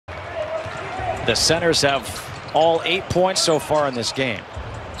The centers have all 8 points so far in this game.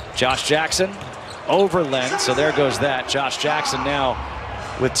 Josh Jackson over Len, so there goes that. Josh Jackson now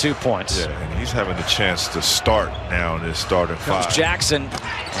with 2 points. Yeah, and he's having the chance to start now in his starting five. Jackson,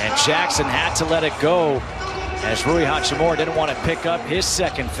 and Jackson had to let it go as Rui Hachimura didn't want to pick up his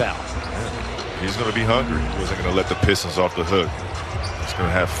second foul. Yeah. He's going to be hungry. He wasn't going to let the Pistons off the hook. He's going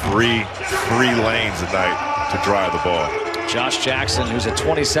to have free lanes tonight to drive the ball. Josh Jackson, who's a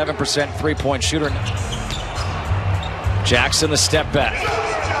 27% three-point shooter. Jackson the step back.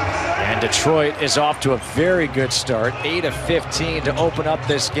 And Detroit is off to a very good start. 8 of 15 to open up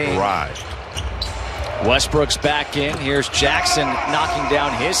this game. Right. Westbrook's back in. Here's Jackson knocking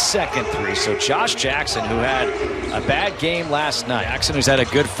down his second three. So Josh Jackson, who had a bad game last night. Jackson, who's had a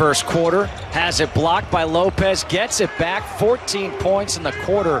good first quarter, has it blocked by Lopez, gets it back. 14 points in the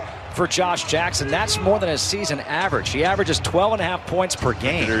quarter for Josh Jackson. That's more than his season average. He averages 12.5 points per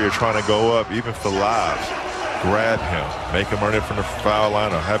game. You're trying to go up, even for lives. Grab him, make him earn it from the foul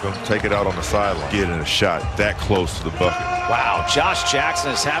line, or have him take it out on the sideline. Getting a shot that close to the bucket. Wow, Josh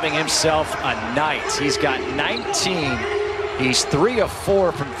Jackson is having himself a night. He's got 19. He's 3 of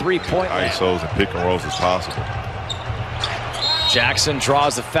 4 from three-point land. ISOs and pick and rolls is possible. Jackson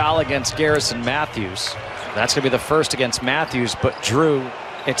draws the foul against Garrison Matthews. That's going to be the first against Matthews, but Drew,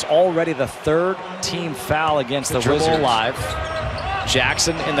 it's already the third team foul against the Wizards. Live.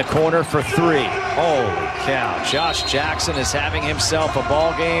 Jackson in the corner for three. Holy cow. Josh Jackson is having himself a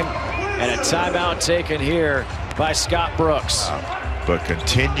ball game, and a timeout taken here by Scott Brooks. But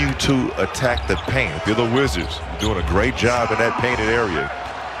continue to attack the paint. If you're the Wizards, you're doing a great job in that painted area.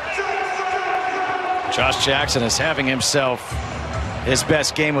 Josh Jackson is having himself his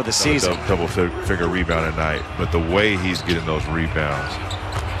best game of the season. Double figure rebound tonight, but the way he's getting those rebounds,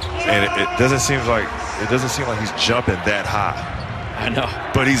 and it doesn't seem like he's jumping that high. I know,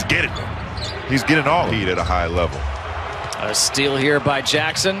 but he's getting them. He's getting all heat at a high level. A steal here by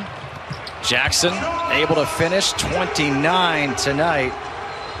Jackson. Jackson able to finish 29 tonight.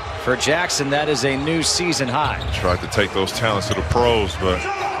 For Jackson, that is a new season high. Tried to take those talents to the pros, but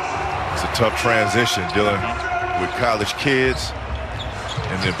it's a tough transition dealing with college kids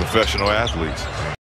and then professional athletes.